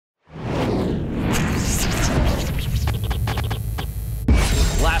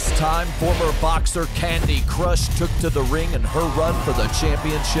time, former boxer Candy Crush took to the ring in her run for the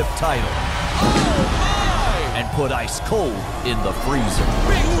championship title. Oh my! And put ice cold in the freezer.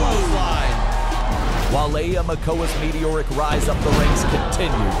 Big clothesline! While Leia Makoa's meteoric rise up the ranks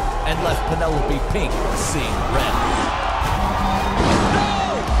continued and left Penelope Pink seeing red.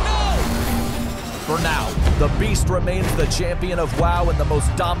 For now, the Beast remains the champion of WoW and the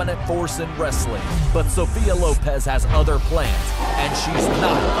most dominant force in wrestling. But Sofia Lopez has other plans, and she's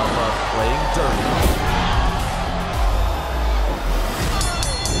not above playing dirty.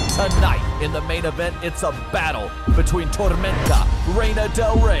 Tonight, in the main event, it's a battle between Tormenta, Reina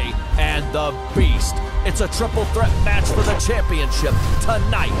Del Rey, and the Beast. It's a triple threat match for the championship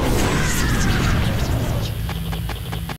tonight.